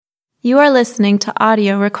You are listening to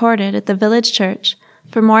audio recorded at the Village Church.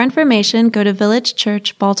 For more information, go to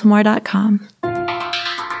villagechurchbaltimore.com.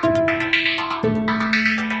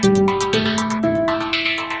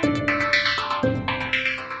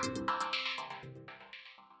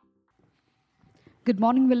 Good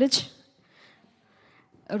morning, Village.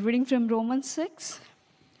 A reading from Romans 6,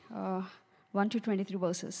 1 to 23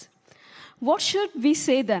 verses. What should we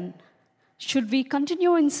say then? Should we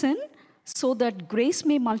continue in sin so that grace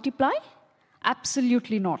may multiply?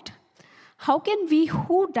 Absolutely not. How can we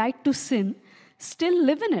who died to sin still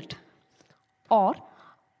live in it? Or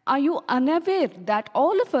are you unaware that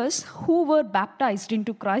all of us who were baptized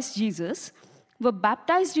into Christ Jesus were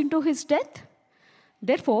baptized into his death?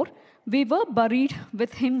 Therefore, we were buried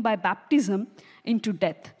with him by baptism into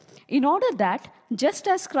death, in order that, just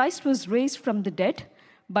as Christ was raised from the dead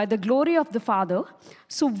by the glory of the Father,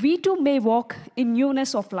 so we too may walk in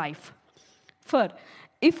newness of life. For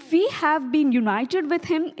if we have been united with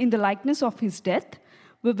him in the likeness of his death,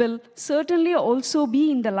 we will certainly also be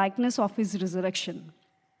in the likeness of his resurrection.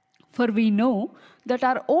 For we know that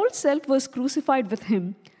our old self was crucified with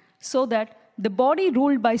him, so that the body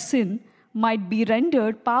ruled by sin might be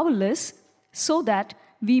rendered powerless, so that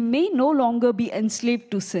we may no longer be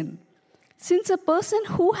enslaved to sin. Since a person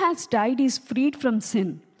who has died is freed from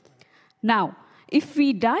sin. Now, if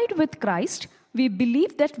we died with Christ, we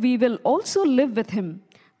believe that we will also live with him,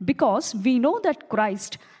 because we know that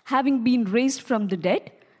Christ, having been raised from the dead,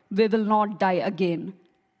 we will not die again.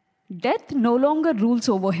 Death no longer rules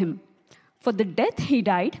over him. For the death he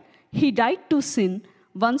died to sin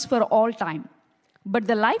once for all time. But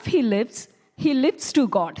the life he lives to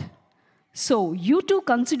God. So you too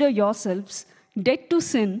consider yourselves dead to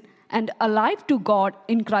sin and alive to God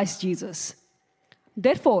in Christ Jesus.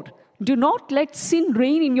 Therefore, do not let sin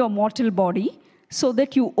reign in your mortal body, so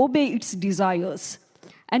that you obey its desires.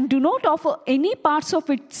 And do not offer any parts of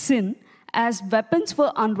its sin as weapons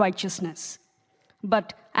for unrighteousness.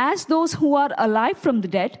 But as those who are alive from the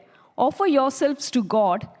dead, offer yourselves to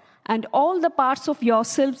God, and all the parts of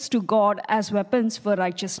yourselves to God as weapons for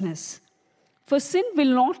righteousness. For sin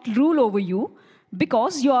will not rule over you,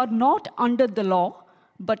 because you are not under the law,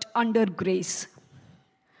 but under grace.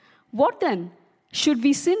 What then? Should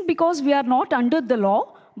we sin because we are not under the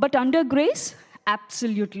law, but under grace?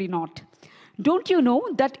 Absolutely not. Don't you know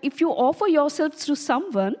that if you offer yourselves to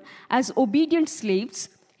someone as obedient slaves,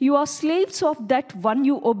 you are slaves of that one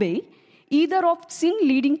you obey, either of sin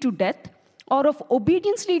leading to death or of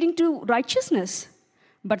obedience leading to righteousness?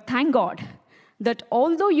 But thank God that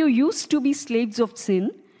although you used to be slaves of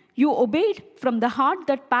sin, you obeyed from the heart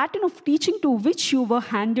that pattern of teaching to which you were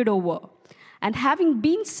handed over. And having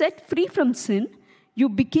been set free from sin, you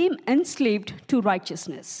became enslaved to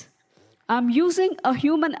righteousness. I'm using a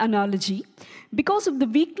human analogy because of the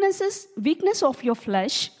weakness of your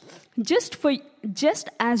flesh, just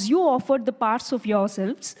as you offered the parts of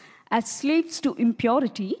yourselves as slaves to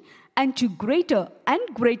impurity and to greater and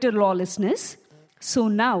greater lawlessness, so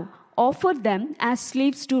now offer them as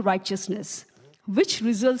slaves to righteousness, which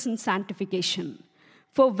results in sanctification.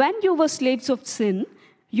 For when you were slaves of sin,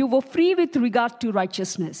 you were free with regard to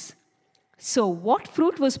righteousness. So what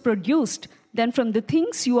fruit was produced then from the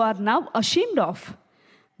things you are now ashamed of?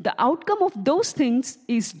 The outcome of those things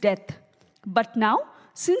is death. But now,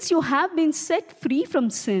 since you have been set free from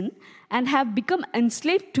sin and have become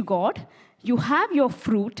enslaved to God, you have your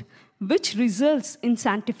fruit, which results in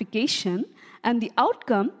sanctification, and the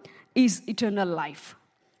outcome is eternal life.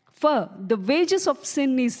 For the wages of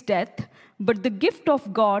sin is death, but the gift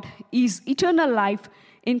of God is eternal life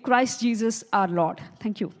in Christ Jesus our Lord.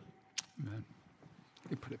 Thank you. Amen.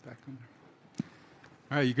 You put it back on there.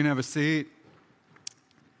 All right, you can have a seat.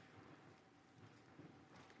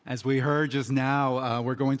 As we heard just now,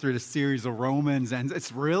 we're going through the series of Romans, and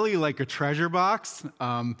it's really like a treasure box,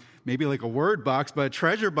 maybe like a word box, but a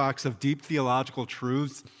treasure box of deep theological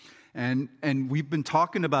truths. And we've been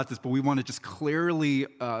talking about this, but we want to just clearly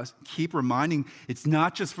keep reminding it's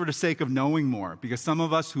not just for the sake of knowing more, because some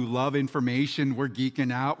of us who love information, we're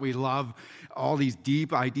geeking out, we love all these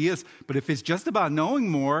deep ideas, but if it's just about knowing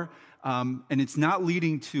more, and it's not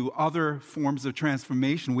leading to other forms of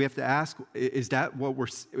transformation, we have to ask,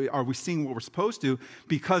 are we seeing what we're supposed to?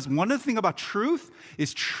 Because one of the things about truth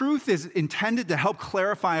is intended to help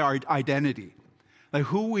clarify our identity, like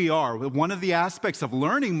who we are. One of the aspects of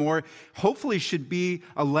learning more, hopefully, should be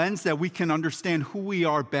a lens that we can understand who we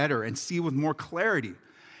are better and see with more clarity.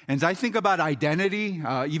 And as I think about identity,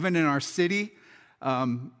 even in our city,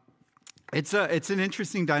 it's an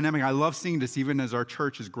interesting dynamic. I love seeing this even as our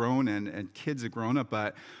church has grown and kids have grown up.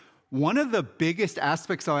 But One of the biggest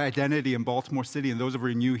aspects of identity in Baltimore City, and those of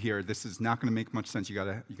you new here, this is not going to make much sense. You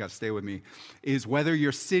gotta stay with me. Is whether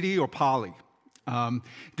you're city or poly.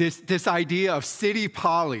 This idea of city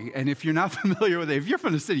poly, and if you're not familiar with it, if you're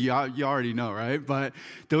from the city, you already know, right? But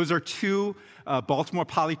those are two: Baltimore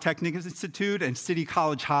Polytechnic Institute and City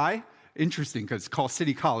College High. Interesting, because it's called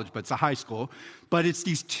City College, but it's a high school. But it's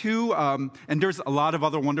these two, and there's a lot of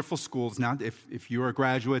other wonderful schools now. If you're a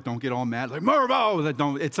graduate, don't get all mad, like,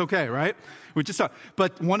 Mervo! It's okay, right?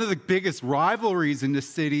 But one of the biggest rivalries in the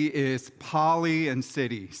city is poly and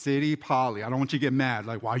city. City, poly. I don't want you to get mad,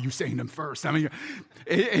 like, why are you saying them first? I mean,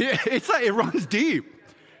 it's like, it runs deep.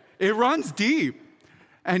 It runs deep.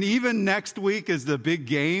 And even next week is the big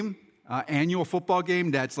game. Annual football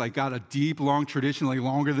game that's like got a deep, long tradition, like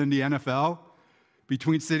longer than the NFL,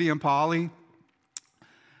 between city and poly.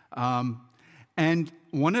 And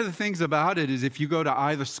one of the things about it is if you go to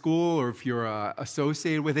either school or if you're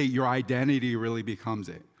associated with it, your identity really becomes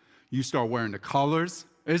it. You start wearing the colors.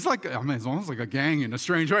 It's like, it's almost like a gang in a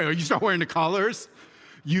strange way. You start wearing the colors.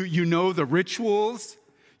 You know the rituals.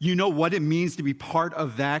 You know what it means to be part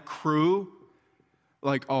of that crew.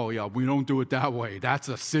 Like, oh, yeah, we don't do it that way. That's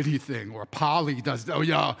a city thing. Or poly does, oh,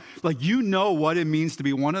 yeah. Like, you know what it means to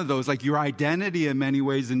be one of those. Like, your identity in many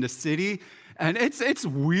ways in the city. And it's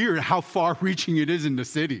weird how far-reaching it is in the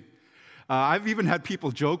city. I've even had people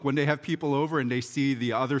joke when they have people over and they see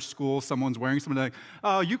the other school, someone's wearing something like,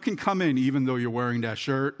 oh, you can come in even though you're wearing that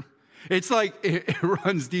shirt. It's like it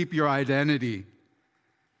runs deep your identity.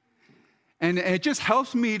 And it just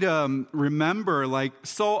helps me to remember, like,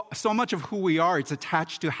 so much of who we are, it's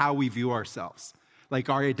attached to how we view ourselves, like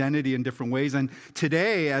our identity in different ways. And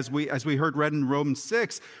today, as we heard read in Romans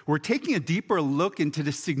 6, we're taking a deeper look into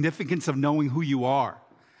the significance of knowing who you are.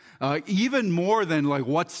 Even more than, like,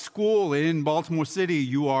 what school in Baltimore City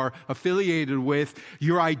you are affiliated with,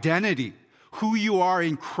 your identity, who you are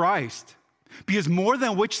in Christ. Because more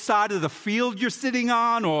than which side of the field you're sitting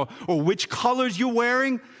on or which colors you're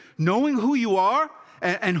wearing, knowing who you are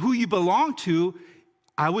and who you belong to,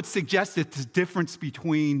 I would suggest it's the difference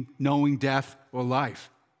between knowing death or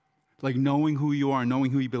life. Like knowing who you are,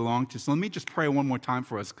 knowing who you belong to. So let me just pray one more time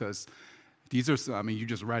for us, because these are, you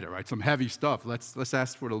just read it, right? Some heavy stuff. Let's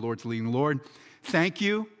ask for the Lord's leading. Lord, thank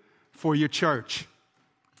you for your church.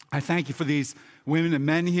 I thank you for these women and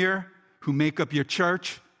men here who make up your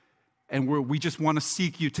church, and we just want to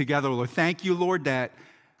seek you together, Lord. Thank you, Lord, that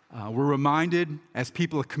we're reminded as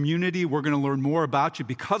people of community, we're going to learn more about you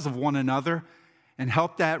because of one another, and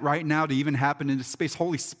help that right now to even happen in this space.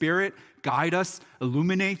 Holy Spirit, guide us,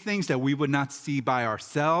 illuminate things that we would not see by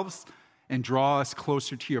ourselves, and draw us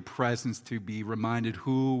closer to your presence to be reminded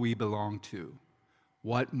who we belong to,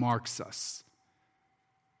 what marks us.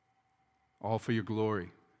 All for your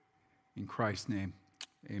glory. In Christ's name,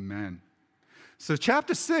 amen. So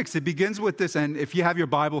chapter 6, it begins with this, and if you have your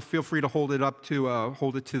Bible, feel free to hold it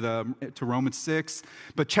to Romans 6.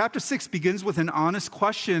 But chapter 6 begins with an honest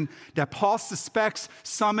question that Paul suspects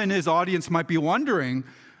some in his audience might be wondering.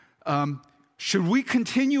 Should we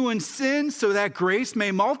continue in sin so that grace may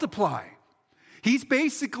multiply? He's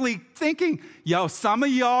basically thinking, some of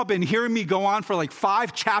y'all been hearing me go on for like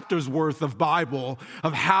 5 chapters worth of Bible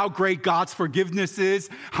of how great God's forgiveness is,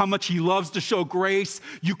 how much he loves to show grace.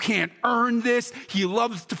 You can't earn this. He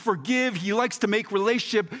loves to forgive. He likes to make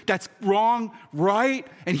relationship that's wrong right,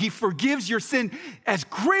 and he forgives your sin. As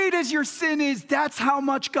great as your sin is, that's how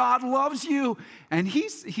much God loves you. And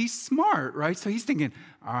he's smart, right? So he's thinking,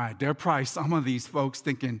 all right, there are probably some of these folks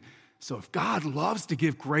thinking, so if God loves to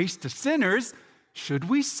give grace to sinners, should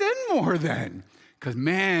we sin more then? Because,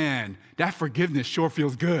 man, that forgiveness sure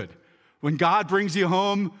feels good. When God brings you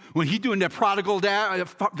home, when he's doing that prodigal dad,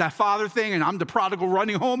 that father thing, and I'm the prodigal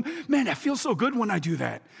running home, man, that feels so good when I do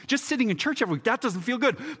that. Just sitting in church every week, that doesn't feel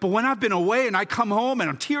good. But when I've been away and I come home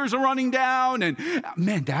and tears are running down, and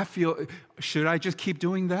man, should I just keep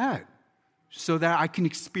doing that? So that I can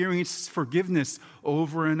experience forgiveness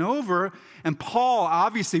over and over. And Paul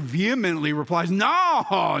obviously vehemently replies, no.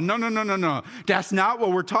 That's not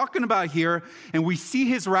what we're talking about here. And we see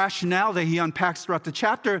his rationale that he unpacks throughout the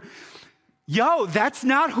chapter. That's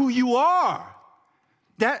not who you are.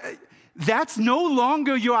 That's no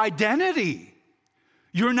longer your identity.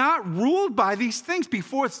 You're not ruled by these things.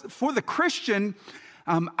 For the Christian,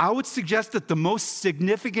 I would suggest that the most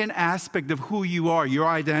significant aspect of who you are, your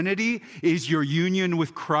identity, is your union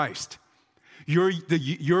with Christ.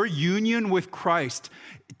 Your union with Christ,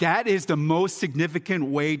 that is the most significant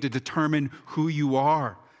way to determine who you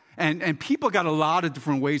are. And people got a lot of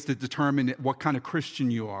different ways to determine what kind of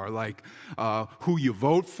Christian you are, like who you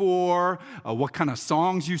vote for, what kind of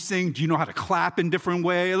songs you sing. Do you know how to clap in different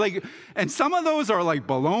ways? And some of those are like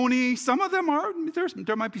baloney. Some of them are,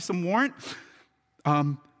 there might be some warrant.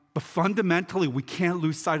 But fundamentally, we can't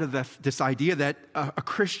lose sight of this idea that a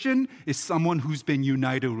Christian is someone who's been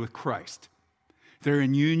united with Christ. They're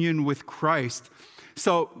in union with Christ.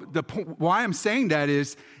 So why I'm saying that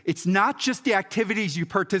is, it's not just the activities you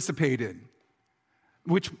participate in,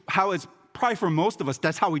 how it's probably for most of us,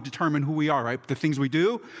 that's how we determine who we are, right? The things we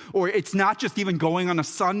do. Or it's not just even going on a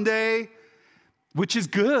Sunday, which is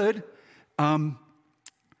good.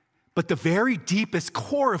 But the very deepest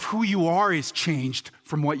core of who you are is changed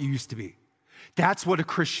from what you used to be. That's what a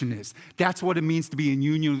Christian is. That's what it means to be in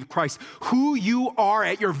union with Christ. Who you are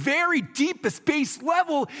at your very deepest base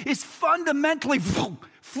level is fundamentally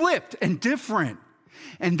flipped and different.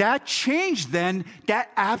 And that change then,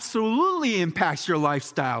 that absolutely impacts your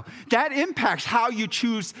lifestyle. That impacts how you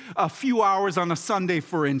choose a few hours on a Sunday,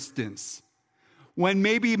 for instance. When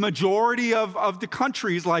maybe majority of the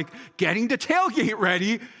country is like getting the tailgate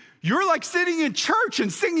ready, you're like sitting in church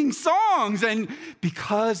and singing songs. And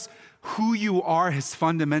because who you are has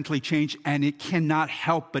fundamentally changed, and it cannot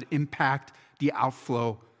help but impact the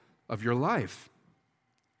outflow of your life.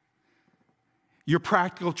 Your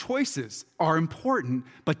practical choices are important,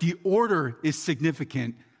 but the order is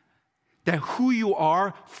significant. That who you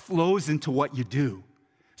are flows into what you do.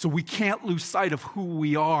 So we can't lose sight of who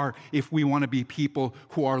we are if we want to be people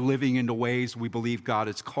who are living in the ways we believe God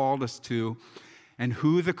has called us to. And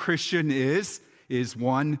who the Christian is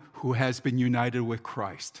one who has been united with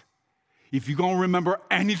Christ. If you're going to remember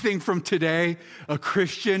anything from today, a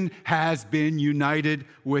Christian has been united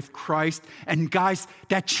with Christ. And guys,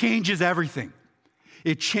 that changes everything.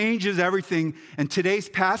 It changes everything. And today's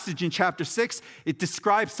passage in chapter 6, it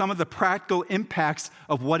describes some of the practical impacts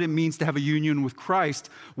of what it means to have a union with Christ.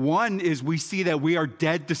 One is we see that we are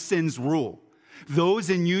dead to sin's rule. Those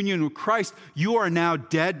in union with Christ, you are now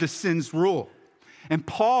dead to sin's rule. And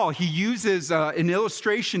Paul, he uses an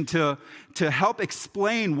illustration to help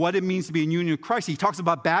explain what it means to be in union with Christ. He talks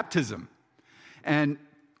about baptism. And,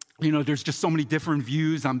 there's just so many different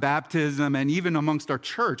views on baptism. And even amongst our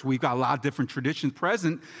church, we've got a lot of different traditions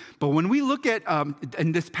present. But when we look at,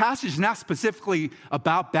 and this passage is not specifically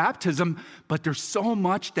about baptism, but there's so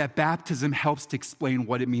much that baptism helps to explain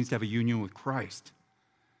what it means to have a union with Christ.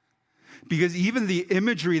 Because even the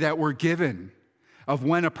imagery that we're given of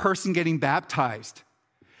when a person getting baptized,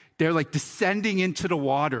 they're like descending into the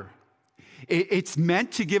water. It's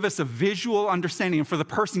meant to give us a visual understanding. And for the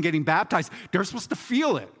person getting baptized, they're supposed to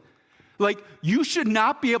feel it. Like, you should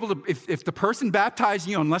not be able to, if the person baptized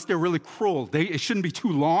you, unless they're really cruel, it shouldn't be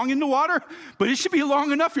too long in the water, but it should be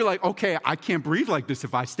long enough. You're like, okay, I can't breathe like this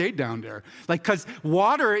if I stayed down there. Because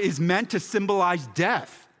water is meant to symbolize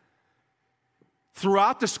death.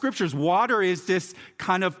 Throughout the scriptures, water is this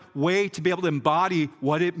kind of way to be able to embody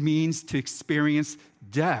what it means to experience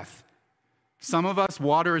death. Some of us,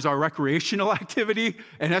 water is our recreational activity,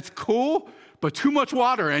 and that's cool, but too much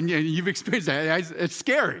water, and you've experienced that. It's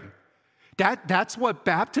scary. That's what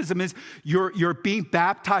baptism is. You're being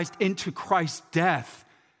baptized into Christ's death,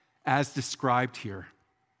 as described here.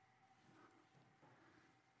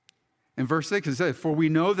 In verse 6, it says, "For we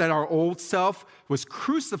know that our old self was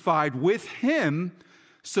crucified with him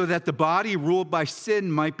so that the body ruled by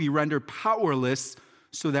sin might be rendered powerless,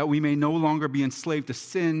 so that we may no longer be enslaved to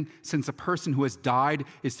sin, since a person who has died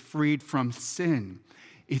is freed from sin."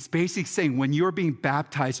 It's basically saying when you're being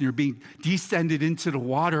baptized and you're being descended into the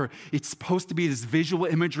water, it's supposed to be this visual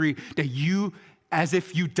imagery that you, as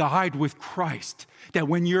if you died with Christ. That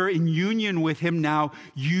when you're in union with him now,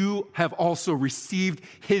 you have also received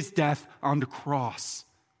his death on the cross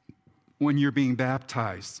when you're being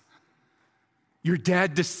baptized. You're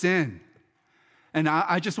dead to sin. And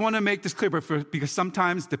I just want to make this clear, because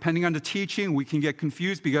sometimes, depending on the teaching, we can get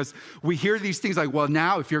confused because we hear these things like, well,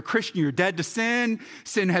 now, if you're a Christian, you're dead to sin.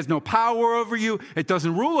 Sin has no power over you. It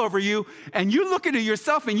doesn't rule over you. And you look at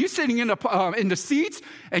yourself, and you're sitting in the seats,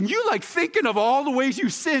 and you like thinking of all the ways you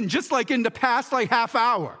sinned, just like in the past, like half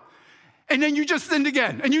hour. And then you just sinned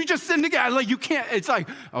again, and you just sinned again. Like, you can't, it's like,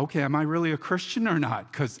 okay, am I really a Christian or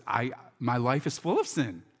not? Because my life is full of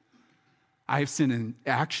sin. I have sin in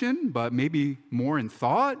action, but maybe more in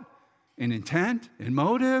thought, in intent, in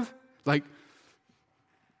motive. Like,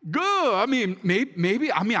 good. I mean,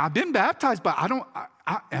 maybe. I've been baptized, but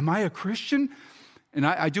am I a Christian? And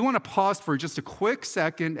I do want to pause for just a quick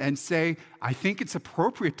second and say, I think it's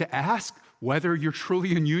appropriate to ask whether you're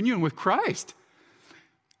truly in union with Christ.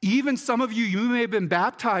 Even some of you may have been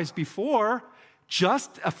baptized before.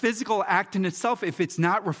 just a physical act in itself, if it's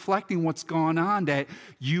not reflecting what's gone on, that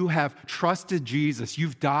you have trusted Jesus,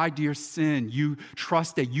 you've died to your sin, you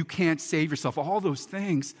trust that you can't save yourself, all those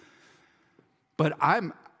things. But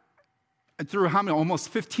through almost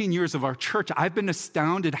 15 years of our church, I've been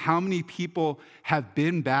astounded how many people have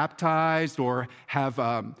been baptized or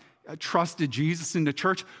have trusted Jesus in the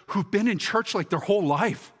church who've been in church like their whole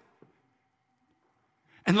life.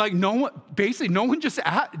 And like no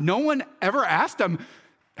one ever asked them,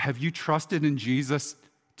 have you trusted in Jesus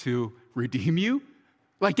to redeem you?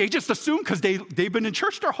 Like they just assume because they've been in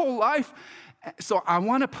church their whole life. So I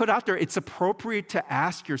want to put out there, it's appropriate to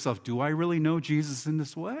ask yourself, do I really know Jesus in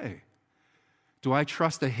this way? Do I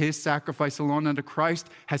trust that his sacrifice alone unto Christ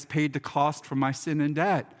has paid the cost for my sin and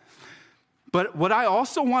debt? But what I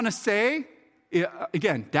also want to say,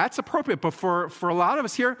 again, that's appropriate, but for a lot of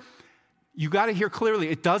us here, you got to hear clearly,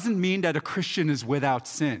 it doesn't mean that a Christian is without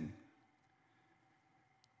sin.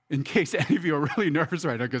 In case any of you are really nervous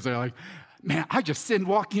right now, because they're like, man, I just sinned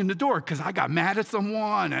walking in the door because I got mad at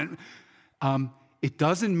someone. And it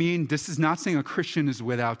doesn't mean, this is not saying a Christian is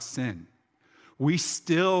without sin. We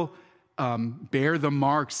still bear the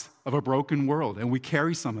marks of a broken world, and we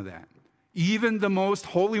carry some of that. Even the most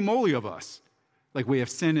holy moly of us. Like we have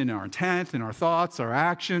sin in our intent, in our thoughts, our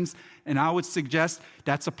actions, and I would suggest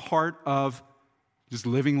that's a part of just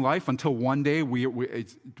living life until one day we're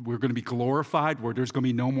going to be glorified, where there's going to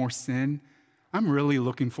be no more sin. I'm really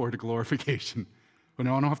looking forward to glorification, when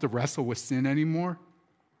I don't have to wrestle with sin anymore.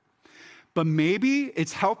 But maybe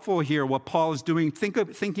it's helpful here what Paul is doing,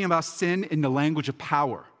 thinking about sin in the language of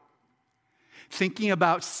power. Thinking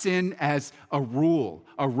about sin as a rule,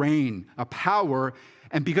 a reign, a power.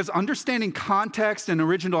 And because understanding context and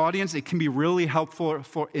original audience, it can be really helpful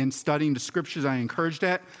in studying the scriptures. I encourage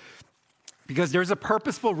that. Because there's a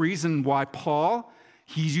purposeful reason why Paul,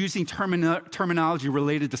 he's using terminology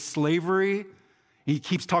related to slavery. He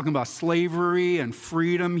keeps talking about slavery and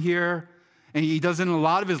freedom here. And he does it in a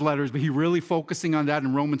lot of his letters, but he's really focusing on that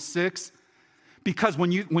in Romans 6. Because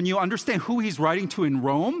when you understand who he's writing to in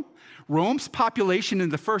Rome, Rome's population in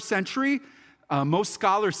the first century, most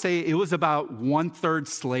scholars say it was about 1/3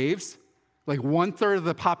 slaves. Like 1/3 of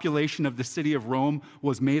the population of the city of Rome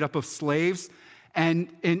was made up of slaves. And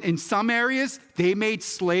in some areas, they made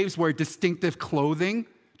slaves wear distinctive clothing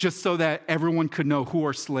just so that everyone could know who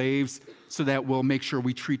are slaves, so that we'll make sure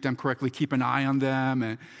we treat them correctly, keep an eye on them.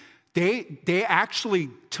 And they actually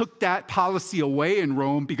took that policy away in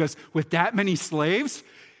Rome, because with that many slaves,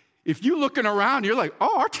 if you're looking around, you're like,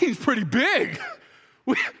 oh, our team's pretty big.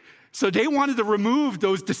 So they wanted to remove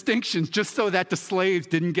those distinctions just so that the slaves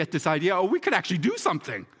didn't get this idea, oh, we could actually do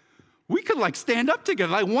something. We could like stand up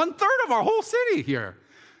together, like 1/3 of our whole city here.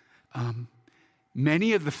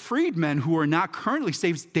 Many of the freedmen who are not currently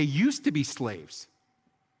slaves, they used to be slaves.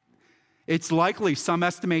 It's likely, some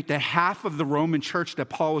estimate, that half of the Roman church that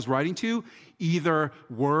Paul was writing to either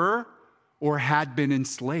were or had been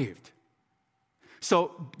enslaved.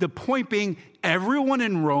 So the point being, everyone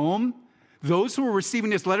in Rome, those who were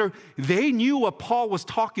receiving this letter, they knew what Paul was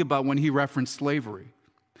talking about when he referenced slavery.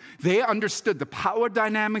 They understood the power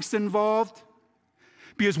dynamics involved,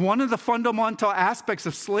 because one of the fundamental aspects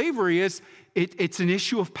of slavery is it's an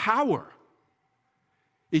issue of power.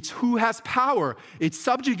 It's who has power. It's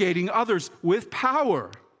subjugating others with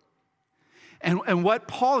power. And what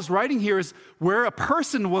Paul is writing here is where a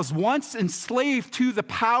person was once enslaved to the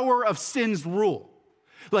power of sin's rule.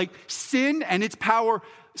 Like sin and its power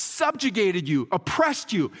subjugated you,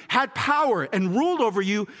 oppressed you, had power, and ruled over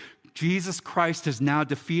you. Jesus Christ has now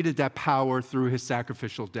defeated that power through his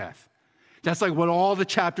sacrificial death. That's like what all the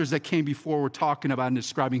chapters that came before were talking about and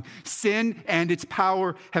describing. Sin and its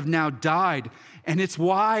power have now died. And it's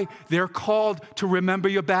why they're called to remember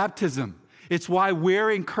your baptism. It's why we're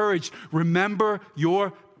encouraged, remember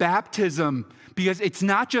your baptism. Because it's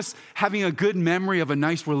not just having a good memory of a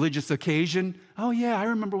nice religious occasion. Oh yeah, I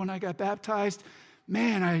remember when I got baptized.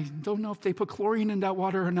 Man, I don't know if they put chlorine in that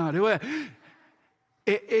water or not.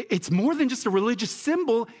 It's more than just a religious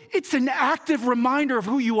symbol. It's an active reminder of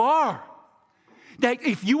who you are. That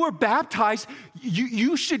if you were baptized,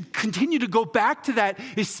 you should continue to go back to that,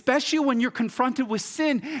 especially when you're confronted with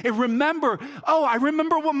sin. And remember, I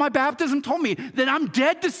remember what my baptism told me, that I'm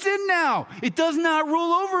dead to sin now. It does not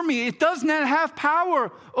rule over me. It does not have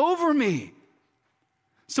power over me.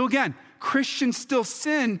 So again, Christians still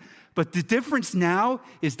sin, but the difference now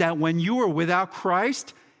is that when you are without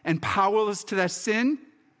Christ and powerless to that sin,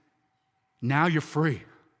 now you're free.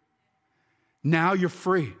 Now you're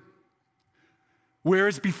free.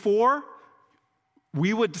 Whereas before,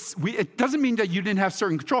 it doesn't mean that you didn't have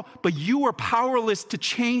certain control, but you were powerless to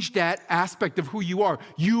change that aspect of who you are.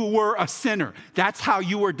 You were a sinner. That's how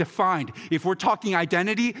you were defined. If we're talking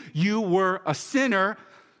identity, you were a sinner,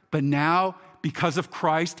 but now, because of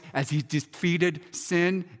Christ, as he defeated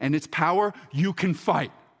sin and its power, you can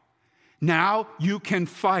fight. Now you can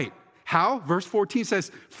fight. How? Verse 14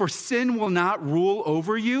 says, "For sin will not rule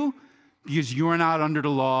over you because you are not under the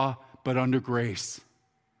law, but under grace."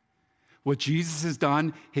 What Jesus has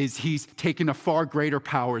done is he's taken a far greater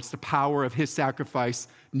power. It's the power of his sacrifice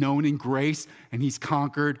known in grace, and he's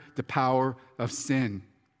conquered the power of sin.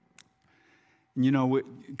 You know,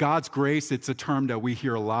 God's grace, it's a term that we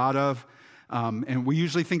hear a lot of, and we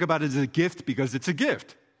usually think about it as a gift because it's a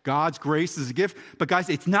gift. God's grace is a gift, but guys,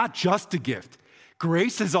 it's not just a gift.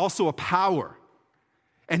 Grace is also a power.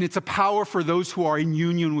 And it's a power for those who are in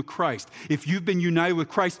union with Christ. If you've been united with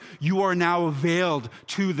Christ, you are now availed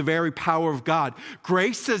to the very power of God.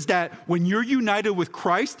 Grace says that when you're united with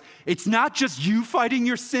Christ, it's not just you fighting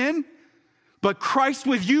your sin, but Christ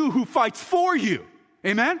with you who fights for you.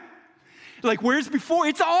 Amen? Like whereas before,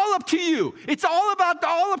 it's all up to you. It's all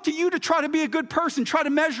up to you to try to be a good person, try to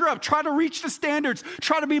measure up, try to reach the standards,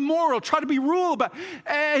 try to be moral, try to be ruled.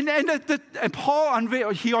 And Paul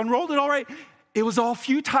unrolled it all right. It was all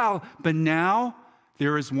futile, but now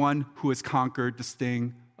there is one who has conquered the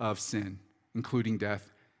sting of sin, including death,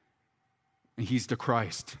 and he's the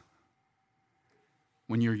Christ.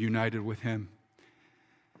 When you're united with him.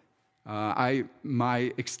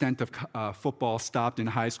 My extent of football stopped in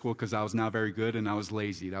high school because I was not very good and I was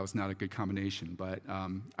lazy. That was not a good combination, but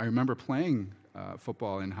I remember playing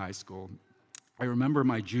football in high school. I remember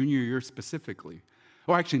my junior year specifically.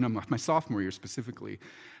 Oh, actually, no, my sophomore year specifically.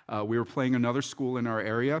 We were playing another school in our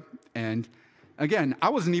area, and again, I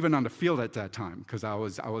wasn't even on the field at that time because I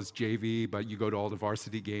was JV, but you go to all the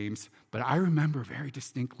varsity games. But I remember very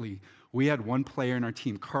distinctly, we had one player in our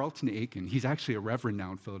team, Carlton Aiken. He's actually a reverend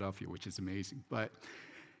now in Philadelphia, which is amazing. But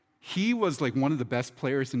he was like one of the best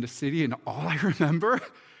players in the city, and all I remember,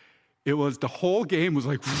 it was the whole game was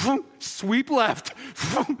like, sweep left,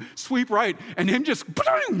 sweep right, and him just,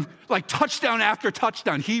 like touchdown after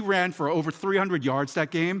touchdown. He ran for over 300 yards that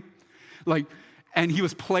game. And he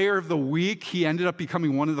was player of the week. He ended up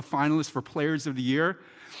becoming one of the finalists for players of the year.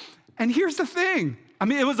 And here's the thing. I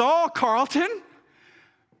mean, it was all Carlton,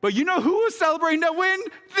 but you know who was celebrating that win?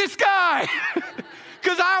 This guy.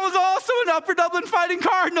 Because I was also an Upper Dublin Fighting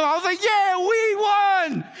Cardinal. I was like, yeah, we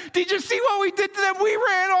won. Did you see what we did to them? We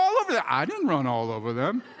ran all over them. I didn't run all over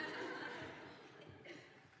them.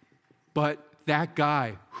 But that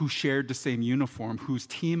guy who shared the same uniform, whose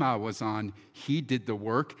team I was on, he did the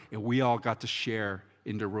work, and we all got to share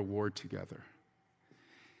in the reward together.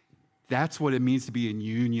 That's what it means to be in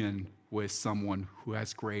union with someone who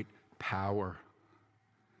has great power.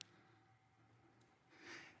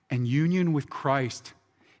 And union with Christ,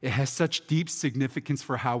 it has such deep significance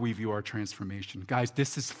for how we view our transformation. Guys,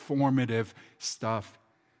 this is formative stuff.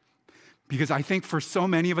 Because I think for so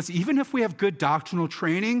many of us, even if we have good doctrinal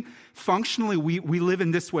training, functionally we live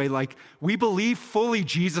in this way, like we believe fully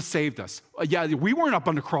Jesus saved us. Yeah, we weren't up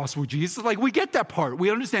on the cross with Jesus. Like we get that part. We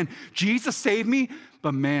understand Jesus saved me,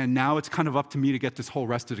 but man, now it's kind of up to me to get this whole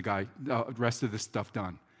rest of this stuff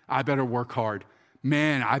done. I better work hard.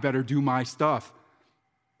 Man, I better do my stuff.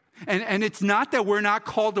 And it's not that we're not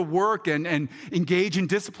called to work and engage in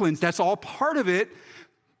disciplines. That's all part of it.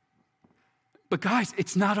 But guys,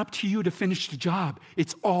 it's not up to you to finish the job.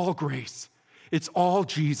 It's all grace. It's all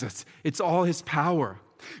Jesus. It's all his power.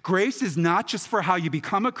 Grace is not just for how you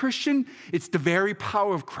become a Christian. It's the very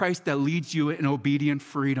power of Christ that leads you in obedient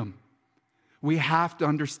freedom. We have to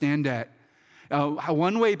understand that.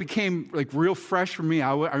 One way it became like real fresh for me,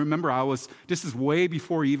 I remember this is way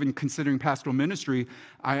before even considering pastoral ministry.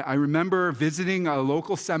 I remember visiting a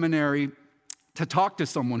local seminary to talk to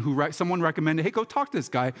someone someone recommended, hey, go talk to this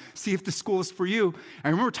guy, see if the school is for you. I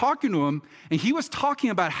remember talking to him, and he was talking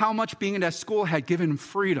about how much being in that school had given him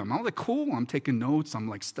freedom. I was like, cool, I'm taking notes, I'm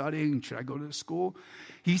like studying, should I go to the school?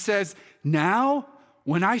 He says, now,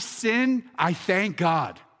 when I sin, I thank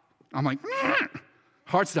God. I'm like,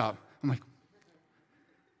 heart stop. I'm like,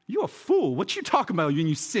 you a fool. What you talking about when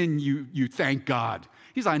you sin, you thank God?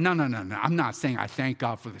 He's like, no. I'm not saying I thank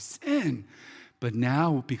God for the sin. But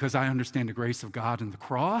now, because I understand the grace of God and the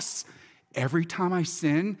cross, every time I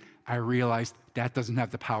sin, I realize that doesn't have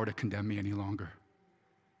the power to condemn me any longer.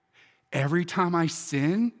 Every time I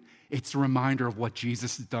sin, it's a reminder of what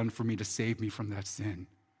Jesus has done for me to save me from that sin.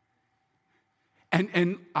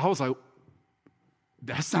 And I was like,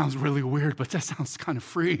 that sounds really weird, but that sounds kind of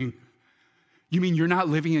freeing. You mean you're not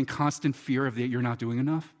living in constant fear of that you're not doing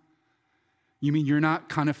enough? You mean you're not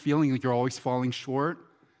kind of feeling like you're always falling short?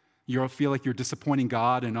 You feel like you're disappointing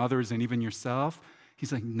God and others and even yourself?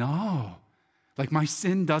 He's like, no. Like my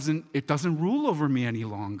sin doesn't rule over me any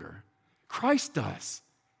longer. Christ does.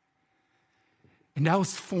 And that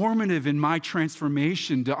was formative in my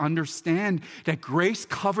transformation to understand that grace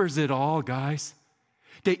covers it all, guys.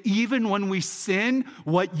 That even when we sin,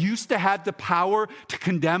 what used to have the power to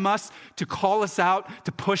condemn us, to call us out,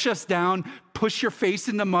 to push us down, push your face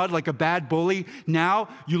in the mud like a bad bully, now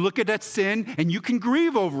you look at that sin and you can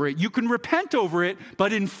grieve over it. You can repent over it,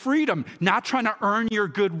 but in freedom, not trying to earn your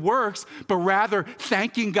good works, but rather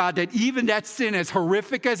thanking God that even that sin, as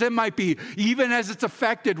horrific as it might be, even as it's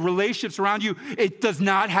affected relationships around you, it does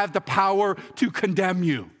not have the power to condemn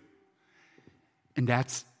you. And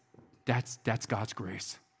that's God's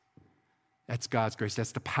grace. That's God's grace.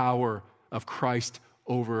 That's the power of Christ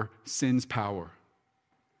over sin's power.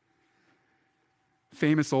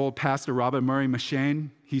 Famous old pastor Robert Murray M'Cheyne,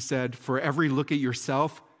 he said, for every look at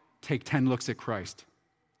yourself, take 10 looks at Christ.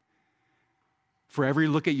 For every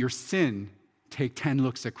look at your sin, take 10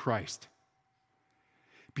 looks at Christ.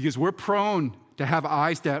 Because we're prone to have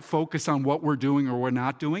eyes that focus on what we're doing or we're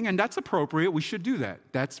not doing, and that's appropriate. We should do that.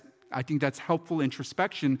 I think that's helpful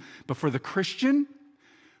introspection. But for the Christian,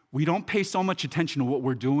 we don't pay so much attention to what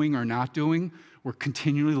we're doing or not doing. We're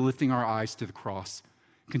continually lifting our eyes to the cross,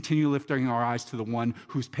 continually lifting our eyes to the one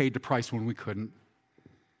who's paid the price when we couldn't.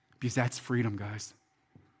 Because that's freedom, guys.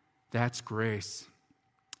 That's grace.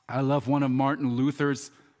 I love one of Martin Luther's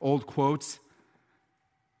old quotes.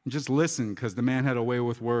 Just listen, because the man had a way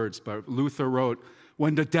with words. But Luther wrote,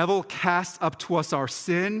 when the devil casts up to us our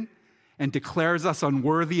sin and declares us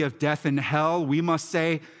unworthy of death and hell, we must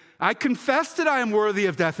say, I confess that I am worthy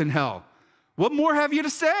of death and hell. What more have you to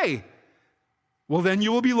say? Well, then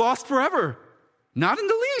you will be lost forever. Not in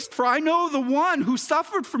the least, for I know the one who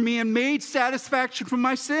suffered for me and made satisfaction for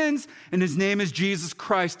my sins, and his name is Jesus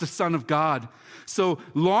Christ, the Son of God. So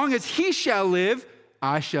long as he shall live,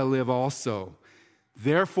 I shall live also.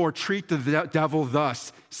 Therefore, treat the devil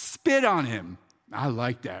thus. Spit on him. I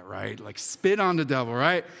like that, right? Like spit on the devil,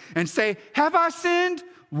 right? And say, have I sinned?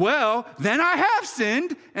 Well, then I have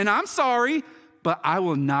sinned, and I'm sorry, but I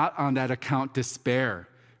will not on that account despair.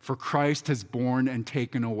 For Christ has borne and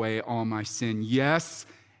taken away all my sin. Yes,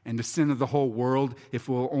 and the sin of the whole world, if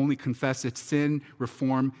we'll only confess its sin,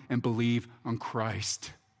 reform, and believe on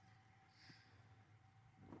Christ.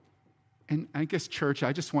 And I guess, church,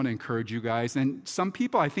 I just want to encourage you guys. And some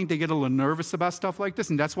people, I think they get a little nervous about stuff like this,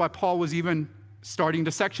 and that's why Paul was even starting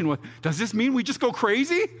the section with, does this mean we just go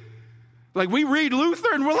crazy? Like we read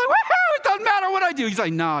Luther and we're like, woohoo, it doesn't matter what I do. He's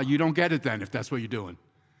like, nah, you don't get it then if that's what you're doing.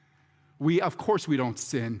 Of course we don't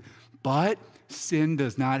sin, but sin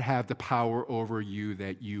does not have the power over you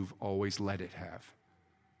that you've always let it have.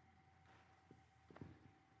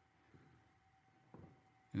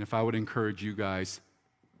 And if I would encourage you guys,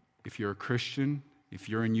 if you're a Christian, if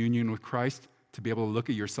you're in union with Christ, to be able to look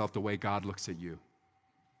at yourself the way God looks at you.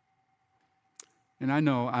 And I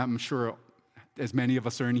know, I'm sure, as many of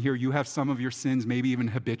us are in here, you have some of your sins, maybe even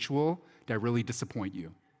habitual, that really disappoint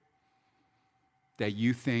you. That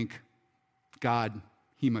you think, God,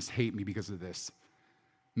 he must hate me because of this.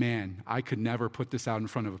 Man, I could never put this out in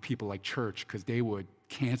front of a people like church because they would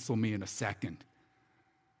cancel me in a second.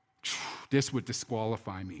 This would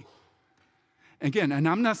disqualify me. Again, and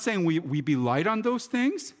I'm not saying we be light on those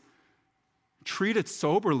things. Treat it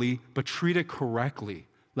soberly, but treat it correctly.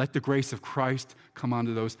 Let the grace of Christ come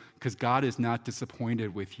onto those, because God is not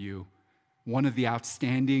disappointed with you. One of the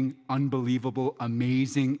outstanding, unbelievable,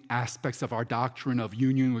 amazing aspects of our doctrine of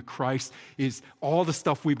union with Christ is all the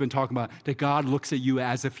stuff we've been talking about, that God looks at you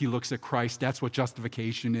as if he looks at Christ. That's what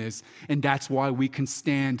justification is. And that's why we can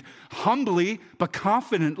stand humbly but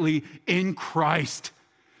confidently in Christ.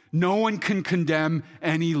 No one can condemn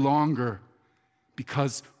any longer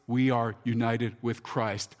because we are united with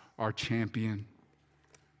Christ, our champion.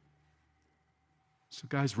 So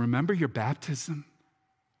guys, remember your baptism.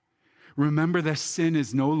 Remember that sin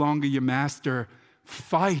is no longer your master.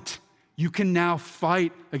 Fight. You can now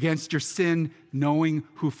fight against your sin knowing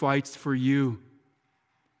who fights for you.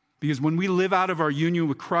 Because when we live out of our union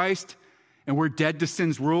with Christ and we're dead to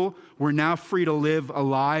sin's rule, we're now free to live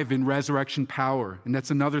alive in resurrection power. And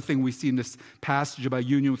that's another thing we see in this passage about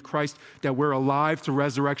union with Christ, that we're alive to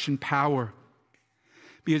resurrection power.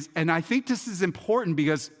 And I think this is important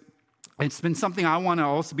because it's been something I want to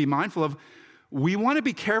also be mindful of. We want to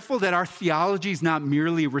be careful that our theology is not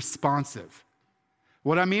merely responsive.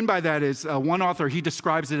 What I mean by that is one author, he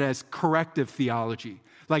describes it as corrective theology.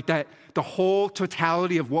 Like that the whole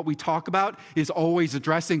totality of what we talk about is always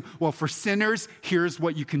addressing, well, for sinners, here's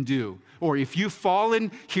what you can do. Or if you've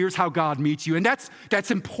fallen, here's how God meets you. And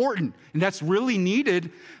that's important, and that's really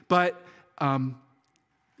needed. But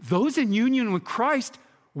those in union with Christ,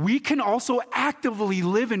 we can also actively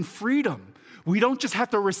live in freedom. We don't just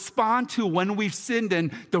have to respond to when we've sinned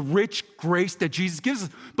and the rich grace that Jesus gives us.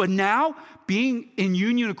 But now, being in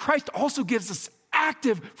union with Christ also gives us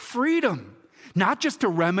active freedom. Not just to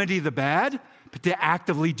remedy the bad, but to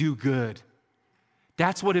actively do good.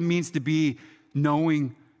 That's what it means to be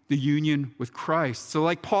knowing the union with Christ. So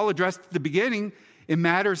like Paul addressed at the beginning, it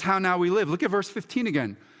matters how now we live. Look at verse 15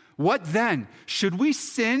 again. What then? Should we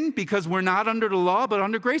sin because we're not under the law but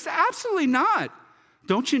under grace? Absolutely not.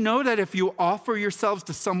 Don't you know that if you offer yourselves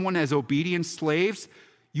to someone as obedient slaves,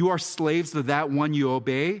 you are slaves of that one you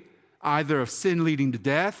obey, either of sin leading to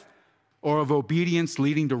death or of obedience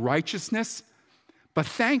leading to righteousness? But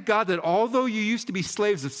thank God that although you used to be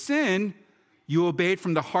slaves of sin, you obeyed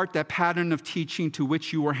from the heart that pattern of teaching to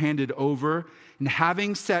which you were handed over. And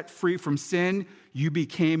having set free from sin, you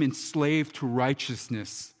became enslaved to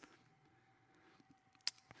righteousness.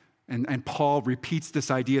 And Paul repeats this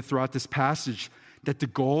idea throughout this passage, that the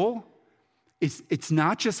goal is it's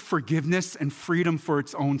not just forgiveness and freedom for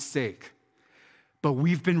its own sake, but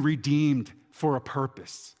we've been redeemed for a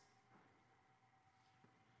purpose.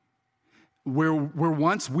 Where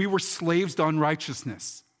once we were slaves to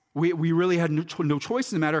unrighteousness. We really had no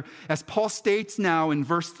choice in the matter. As Paul states now in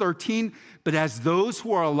verse 13, but as those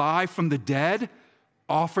who are alive from the dead,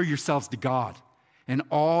 offer yourselves to God, and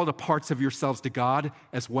all the parts of yourselves to God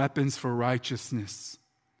as weapons for righteousness.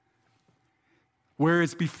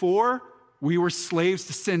 Whereas before, we were slaves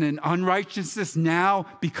to sin and unrighteousness, now,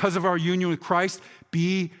 because of our union with Christ,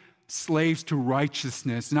 be slaves to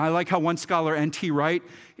righteousness. And I like how one scholar, N.T. Wright,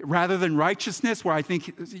 rather than righteousness, where I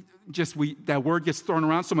think that word gets thrown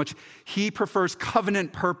around so much, he prefers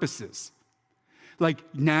covenant purposes. Like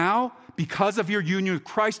now, because of your union with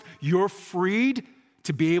Christ, you're freed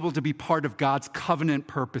to be able to be part of God's covenant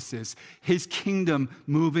purposes, his kingdom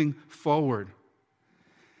moving forward.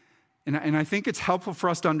 And I think it's helpful for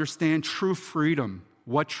us to understand true freedom,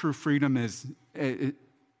 what true freedom is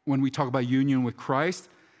when we talk about union with Christ.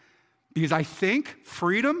 Because I think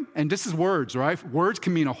freedom, and this is words, right? Words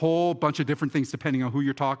can mean a whole bunch of different things depending on who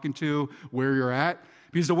you're talking to, where you're at.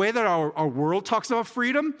 Because the way that our world talks about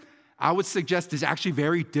freedom, I would suggest is actually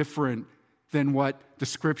very different than what the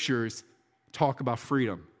scriptures talk about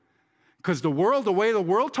freedom. Because the way the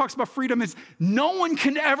world talks about freedom is no one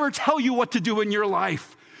can ever tell you what to do in your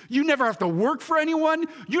life. You never have to work for anyone.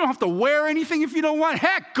 You don't have to wear anything if you don't want.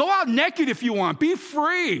 Heck, go out naked if you want. Be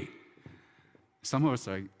free. Some of us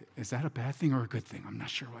are like, is that a bad thing or a good thing? I'm not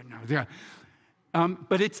sure right now. Yeah.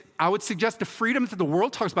 But I would suggest the freedom that the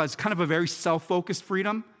world talks about is kind of a very self-focused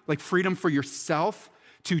freedom, like freedom for yourself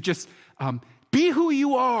to just be who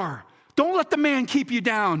you are. Don't let the man keep you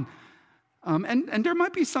down. And there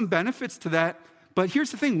might be some benefits to that. But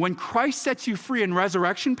here's the thing. When Christ sets you free in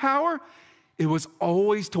resurrection power, it was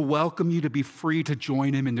always to welcome you to be free to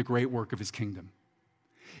join him in the great work of his kingdom.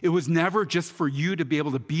 It was never just for you to be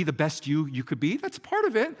able to be the best you could be. That's part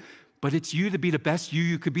of it. But it's you to be the best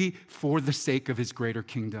you could be for the sake of his greater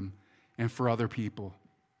kingdom and for other people.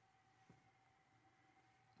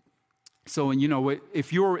 So, and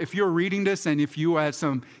if you're reading this and if you had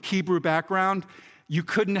some Hebrew background, you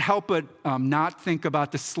couldn't help but not think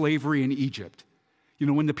about the slavery in Egypt.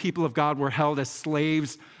 When the people of God were held as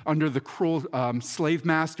slaves under the cruel slave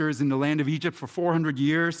masters in the land of Egypt for 400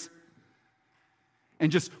 years,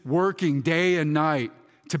 and just working day and night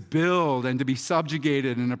to build and to be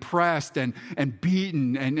subjugated and oppressed and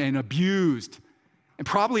beaten and abused, and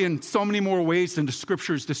probably in so many more ways than the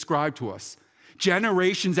scriptures describe to us.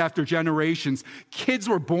 Generations after generations, kids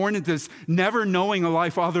were born into this never knowing a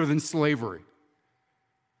life other than slavery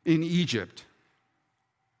in Egypt.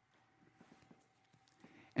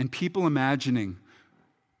 And people imagining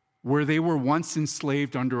where they were once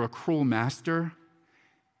enslaved under a cruel master,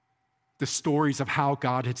 the stories of how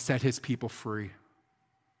God had set his people free.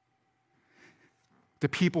 The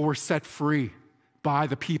people were set free by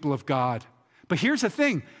the people of God. But here's the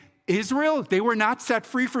thing. Israel, they were not set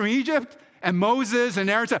free from Egypt. And Moses and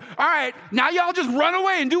Aaron said, all right, now y'all just run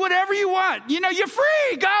away and do whatever you want. You're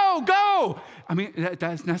free. Go. I mean,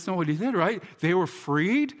 that's not what he did, right? They were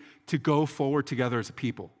freed to go forward together as a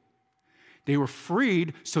people. They were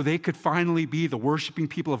freed so they could finally be the worshiping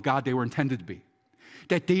people of God they were intended to be.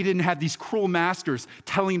 That they didn't have these cruel masters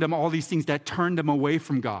telling them all these things that turned them away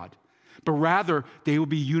from God. But rather, they would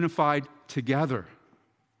be unified together.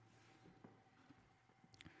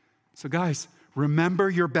 So guys, remember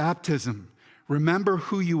your baptism. Remember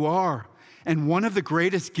who you are. And one of the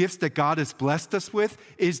greatest gifts that God has blessed us with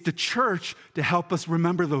is the church to help us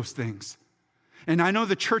remember those things. And I know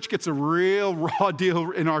the church gets a real raw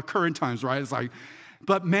deal in our current times, right? It's like,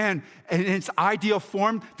 but man, in its ideal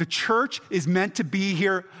form, the church is meant to be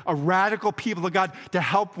here, a radical people of God, to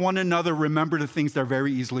help one another remember the things that are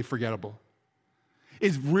very easily forgettable.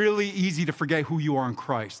 It's really easy to forget who you are in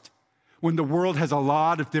Christ when the world has a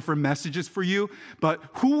lot of different messages for you. But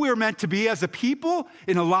who we're meant to be as a people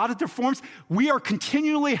in a lot of different forms, we are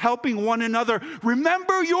continually helping one another.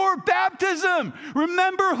 Remember your baptism.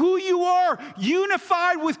 Remember who you are,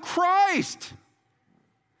 unified with Christ.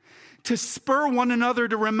 To spur one another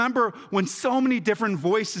to remember when so many different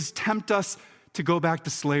voices tempt us to go back to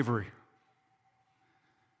slavery.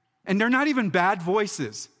 And they're not even bad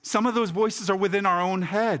voices. Some of those voices are within our own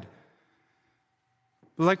head.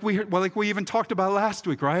 Like we even talked about last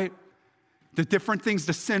week, right? The different things,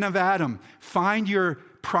 the sin of Adam. Find your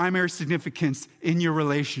primary significance in your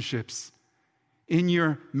relationships, in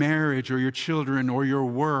your marriage or your children or your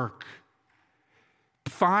work.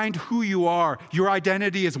 Find who you are. Your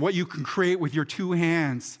identity is what you can create with your two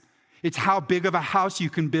hands. It's how big of a house you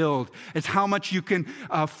can build. It's how much you can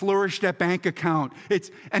flourish that bank account.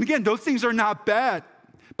 And again, those things are not bad.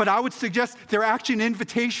 But I would suggest they're actually an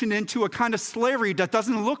invitation into a kind of slavery that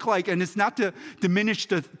doesn't look like, and it's not to diminish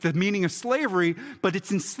the meaning of slavery, but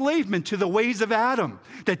it's enslavement to the ways of Adam.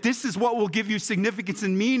 That this is what will give you significance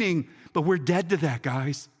and meaning, but we're dead to that,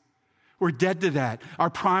 guys. We're dead to that. Our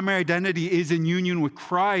primary identity is in union with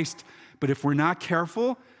Christ, but if we're not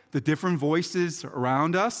careful, the different voices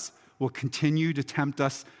around us will continue to tempt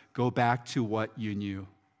us, go back to what you knew.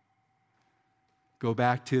 Go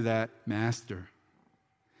back to that master.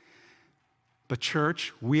 But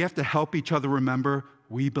church, we have to help each other remember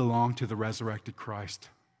we belong to the resurrected Christ.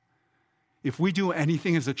 If we do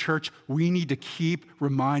anything as a church, we need to keep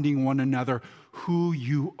reminding one another who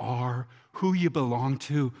you are, who you belong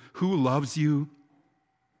to, who loves you.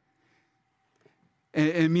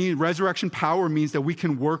 And resurrection power means that we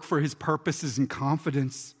can work for his purposes in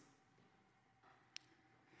confidence.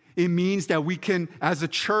 It means that we can, as a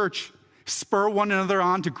church, spur one another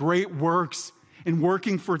on to great works and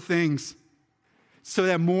working for things, so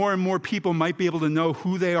that more and more people might be able to know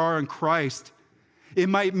who they are in Christ. It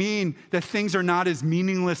might mean that things are not as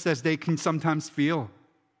meaningless as they can sometimes feel.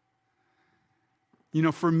 You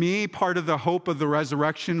know, for me, part of the hope of the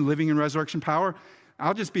resurrection, living in resurrection power,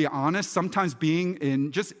 I'll just be honest, sometimes being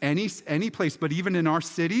in just any place, but even in our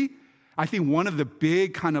city, I think one of the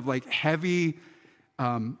big kind of like heavy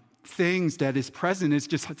things that is present is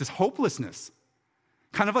just this hopelessness,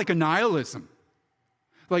 kind of like a nihilism.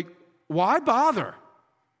 Like, why bother?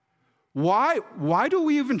 Why do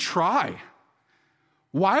we even try?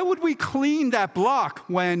 Why would we clean that block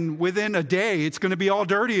when within a day it's going to be all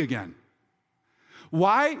dirty again?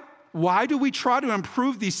 Why do we try to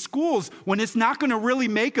improve these schools when it's not going to really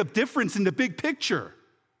make a difference in the big picture?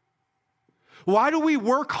 Why do we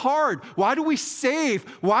work hard? Why do we save?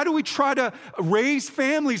 Why do we try to raise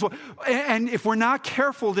families? And if we're not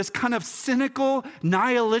careful, this kind of cynical,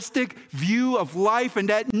 nihilistic view of life and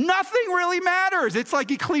that nothing really matters. It's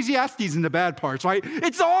like Ecclesiastes in the bad parts, right?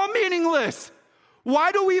 It's all meaningless.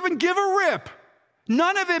 Why do we even give a rip?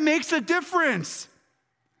 None of it makes a difference.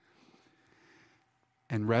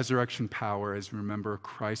 And resurrection power, as we remember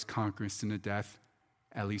Christ conquering sin and death,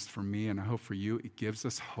 at least for me and I hope for you, it gives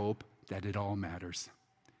us hope that it all matters,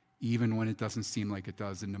 even when it doesn't seem like it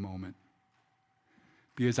does in the moment.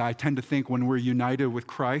 Because I tend to think when we're united with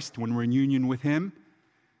Christ, when we're in union with him,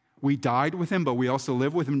 we died with him, but we also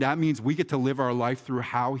live with him. That means we get to live our life through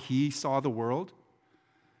how he saw the world.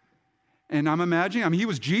 And I'm imagining, he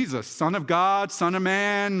was Jesus, Son of God, Son of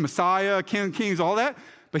Man, Messiah, King of Kings, all that.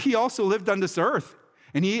 But he also lived on this earth.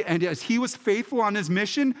 And as he was faithful on his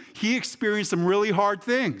mission, he experienced some really hard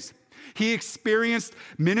things. He experienced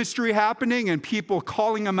ministry happening and people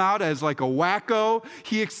calling him out as like a wacko.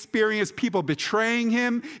 He experienced people betraying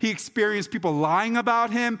him. He experienced people lying about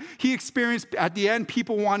him. He experienced, at the end,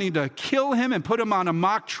 people wanting to kill him and put him on a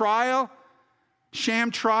mock trial,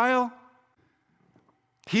 sham trial.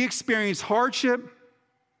 He experienced hardship.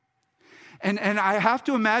 And I have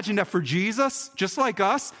to imagine that for Jesus, just like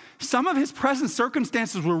us, some of his present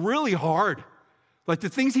circumstances were really hard. Like the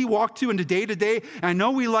things he walked to in the day-to-day. And I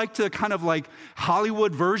know we like to kind of like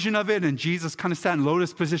Hollywood version of it, and Jesus kind of sat in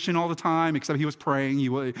lotus position all the time, except he was praying.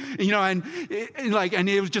 And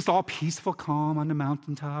it was just all peaceful, calm on the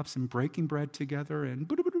mountaintops and breaking bread together. And,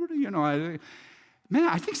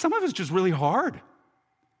 I think some of it's just really hard.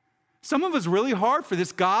 Some of it's really hard for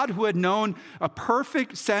this God who had known a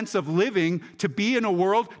perfect sense of living to be in a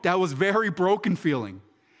world that was very broken feeling.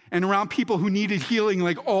 and around people who needed healing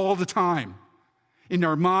like all the time in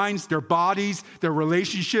their minds, their bodies, their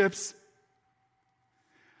relationships.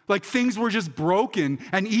 Like things were just broken,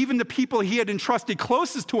 and even the people he had entrusted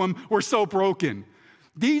closest to him were so broken.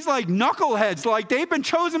 These like knuckleheads, like they've been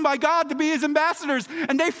chosen by God to be his ambassadors,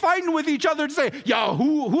 and they fighting with each other to say, yo,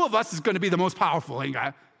 who of us is going to be the most powerful? I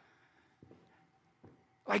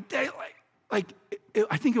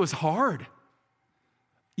think it was hard,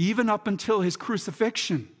 even up until his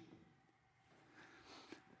crucifixion.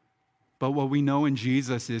 But what we know in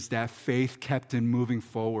Jesus is that faith kept him moving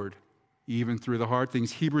forward, even through the hard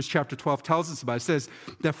things. Hebrews chapter 12 tells us about it. It says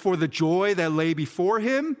that for the joy that lay before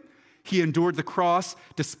him, he endured the cross,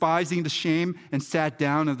 despising the shame, and sat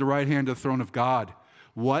down at the right hand of the throne of God.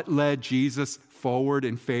 What led Jesus forward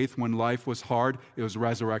in faith when life was hard? It was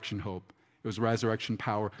resurrection hope. It was resurrection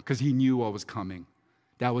power, because he knew what was coming.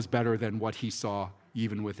 That was better than what he saw,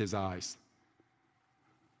 even with his eyes.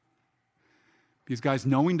 Because guys,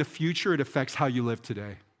 knowing the future, it affects how you live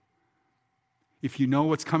today. If you know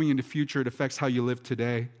what's coming in the future, it affects how you live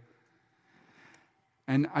today.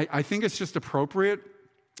 And I think it's just appropriate,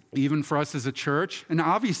 even for us as a church. And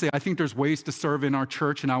obviously, I think there's ways to serve in our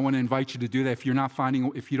church, and I want to invite you to do that. If you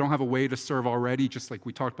don't have a way to serve already, just like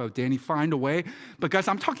we talked about Danny, find a way. But guys,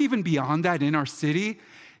 I'm talking even beyond that in our city.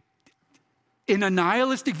 In a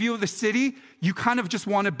nihilistic view of the city, you kind of just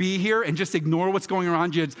want to be here and just ignore what's going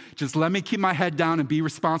around you. Just let me keep my head down and be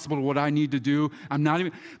responsible to what I need to do.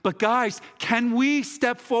 But guys, can we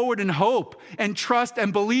step forward in hope and trust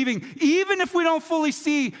and believing, even if we don't fully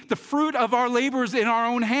see the fruit of our labors in our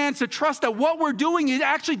own hands, to trust that what we're doing, it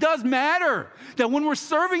actually does matter. That when we're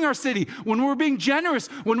serving our city, when we're being generous,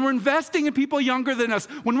 when we're investing in people younger than us,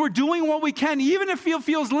 when we're doing what we can, even if it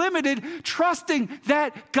feels limited, trusting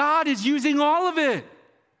that God is using all of it.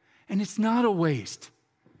 And it's not a waste.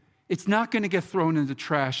 It's not going to get thrown in the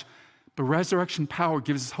trash. But resurrection power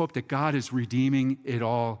gives us hope that God is redeeming it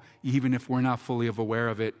all, even if we're not fully aware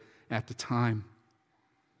of it at the time.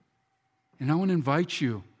 And I want to invite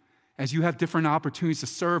you, as you have different opportunities to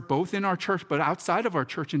serve, both in our church, but outside of our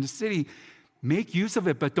church in the city, make use of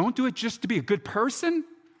it. But don't do it just to be a good person,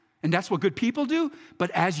 and that's what good people do, but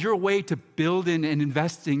as your way to build in and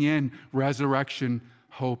investing in resurrection,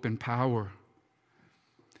 hope, and power.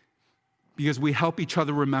 Because we help each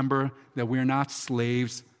other remember that we're not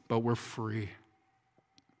slaves, but we're free.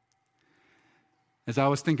 As I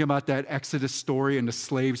was thinking about that Exodus story and the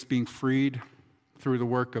slaves being freed through the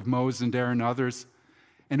work of Moses and Aaron and others,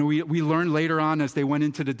 and we learned later on as they went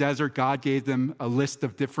into the desert, God gave them a list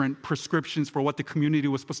of different prescriptions for what the community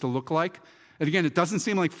was supposed to look like. And again, it doesn't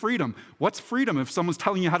seem like freedom. What's freedom? If someone's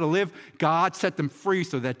telling you how to live, God set them free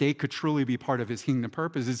so that they could truly be part of his kingdom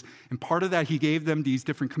purposes. And part of that, he gave them these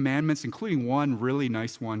different commandments, including one really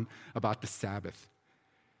nice one about the Sabbath.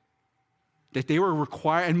 That they were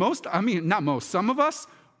required, and some of us,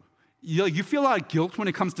 you feel a lot of guilt when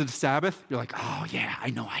it comes to the Sabbath. You're like, oh yeah,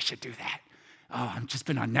 I know I should do that. Oh, I've just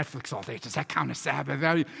been on Netflix all day. Does that count as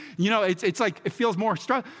Sabbath? It's like, it feels more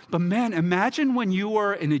stress. But man, imagine when you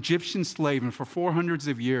were an Egyptian slave and for 400s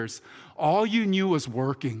of years, all you knew was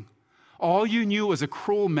working. All you knew was a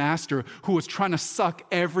cruel master who was trying to suck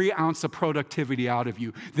every ounce of productivity out of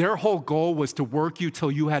you. Their whole goal was to work you till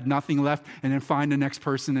you had nothing left and then find the next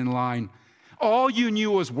person in line. All you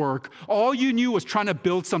knew was work. All you knew was trying to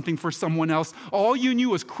build something for someone else. All you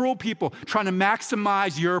knew was cruel people trying to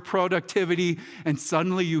maximize your productivity. And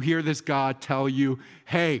suddenly you hear this God tell you,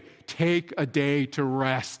 hey, take a day to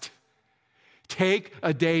rest. Take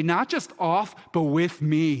a day, not just off, but with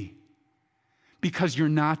me. Because you're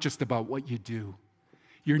not just about what you do.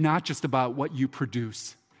 You're not just about what you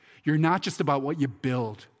produce. You're not just about what you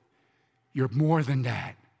build. You're more than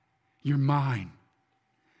that. You're mine.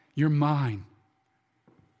 You're mine.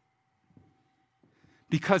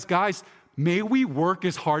 Because, guys, may we work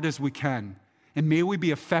as hard as we can, and may we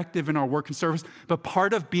be effective in our work and service. But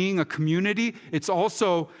part of being a community, it's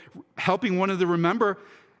also helping one another remember,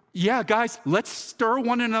 yeah, guys, let's stir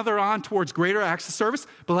one another on towards greater acts of service,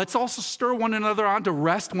 but let's also stir one another on to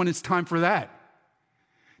rest when it's time for that.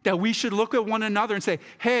 That we should look at one another and say,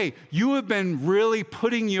 hey, you have been really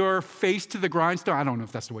putting your face to the grindstone. I don't know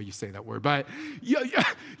if that's the way you say that word, but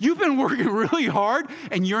you've been working really hard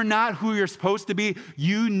and you're not who you're supposed to be.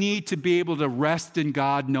 You need to be able to rest in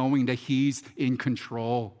God knowing that he's in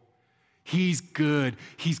control. He's good.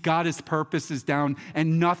 He's got his purposes down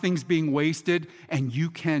and nothing's being wasted. And you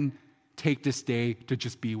can take this day to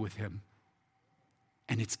just be with him.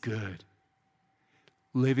 And it's good.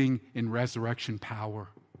 Living in resurrection power.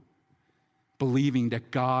 Believing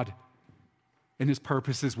that God and his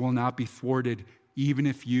purposes will not be thwarted, even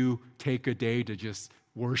if you take a day to just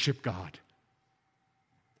worship God.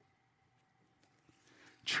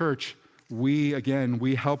 Church, we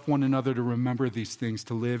help one another to remember these things,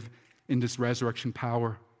 to live in this resurrection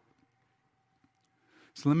power.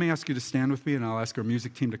 So let me ask you to stand with me, and I'll ask our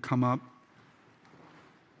music team to come up.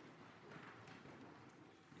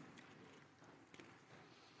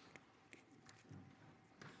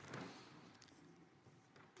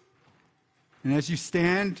 And as you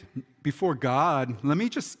stand before God, let me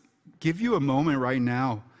just give you a moment right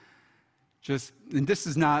now. And this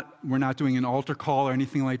is not, we're not doing an altar call or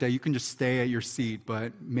anything like that. You can just stay at your seat,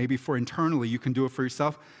 but maybe for internally, you can do it for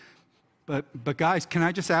yourself. But guys, can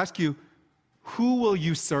I just ask you, who will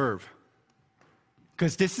you serve?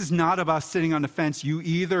 Because this is not about sitting on the fence. You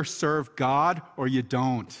either serve God or you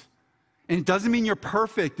don't. And it doesn't mean you're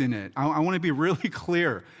perfect in it. I want to be really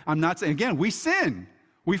clear. I'm not saying, again, we sin.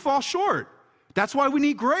 We fall short. That's why we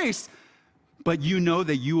need grace. But you know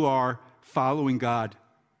that you are following God.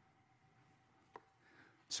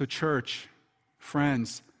 So church,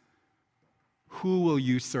 friends, who will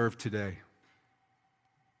you serve today?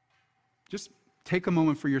 Just take a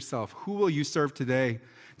moment for yourself. Who will you serve today?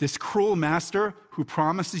 This cruel master who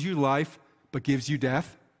promises you life but gives you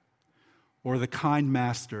death? Or the kind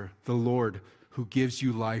master, the Lord, who gives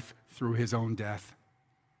you life through his own death?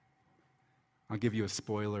 I'll give you a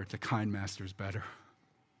spoiler. The kind master is better.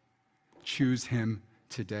 Choose him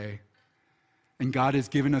today. And God has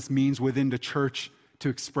given us means within the church to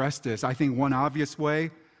express this. I think one obvious way,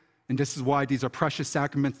 and this is why these are precious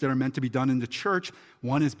sacraments that are meant to be done in the church,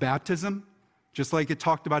 one is baptism. Just like it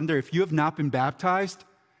talked about in there, if you have not been baptized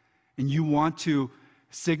and you want to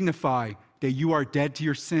signify that you are dead to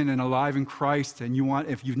your sin and alive in Christ, and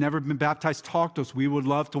if you've never been baptized, talk to us. We would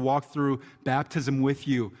love to walk through baptism with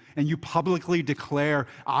you. And you publicly declare,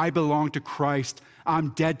 I belong to Christ. I'm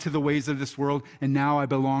dead to the ways of this world, and now I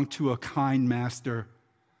belong to a kind master.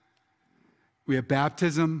 We have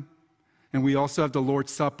baptism, and we also have the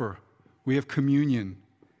Lord's Supper. We have communion.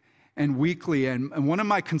 And weekly, and one of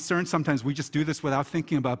my concerns sometimes, we just do this without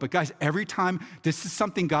thinking about it, but guys, every time this is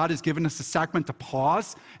something God has given us a sacrament to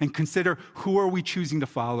pause and consider, who are we choosing to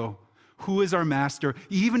follow? Who is our master?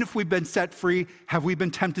 Even if we've been set free, have we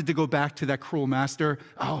been tempted to go back to that cruel master?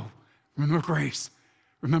 Oh, remember grace.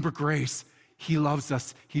 Remember grace. He loves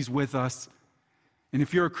us. He's with us. And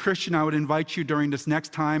if you're a Christian, I would invite you during this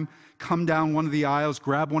next time, come down one of the aisles,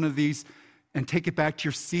 grab one of these, and take it back to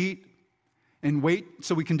your seat. And wait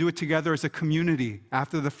so we can do it together as a community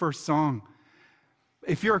after the first song.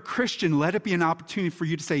 If you're a Christian, let it be an opportunity for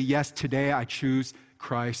you to say, yes, today I choose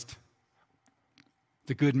Christ,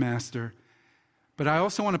 the good master. But I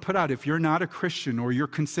also want to put out, if you're not a Christian or you're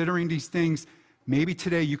considering these things, maybe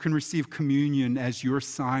today you can receive communion as your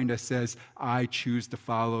sign that says, I choose to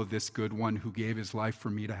follow this good one who gave his life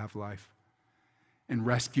for me to have life and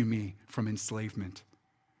rescue me from enslavement.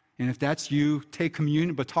 And if that's you, take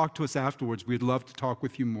communion, but talk to us afterwards. We'd love to talk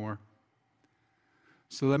with you more.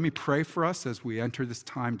 So let me pray for us as we enter this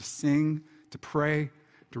time to sing, to pray,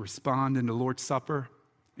 to respond in the Lord's Supper,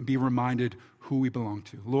 and be reminded who we belong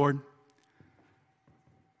to. Lord,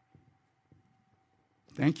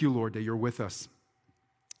 thank you, Lord, that you're with us.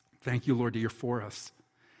 Thank you, Lord, that you're for us.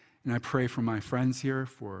 And I pray for my friends here,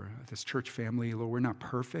 for this church family. Lord, we're not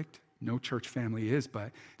perfect. No church family is,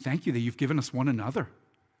 but thank you that you've given us one another,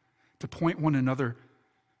 to point one another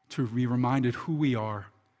to be reminded who we are.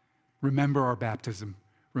 Remember our baptism.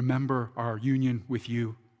 Remember our union with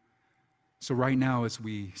you. So right now, as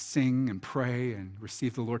we sing and pray and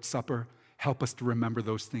receive the Lord's Supper, help us to remember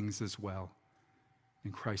those things as well.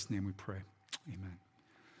 In Christ's name we pray. Amen.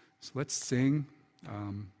 So let's sing.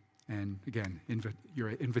 And again, your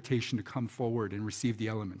invitation to come forward and receive the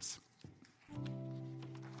elements.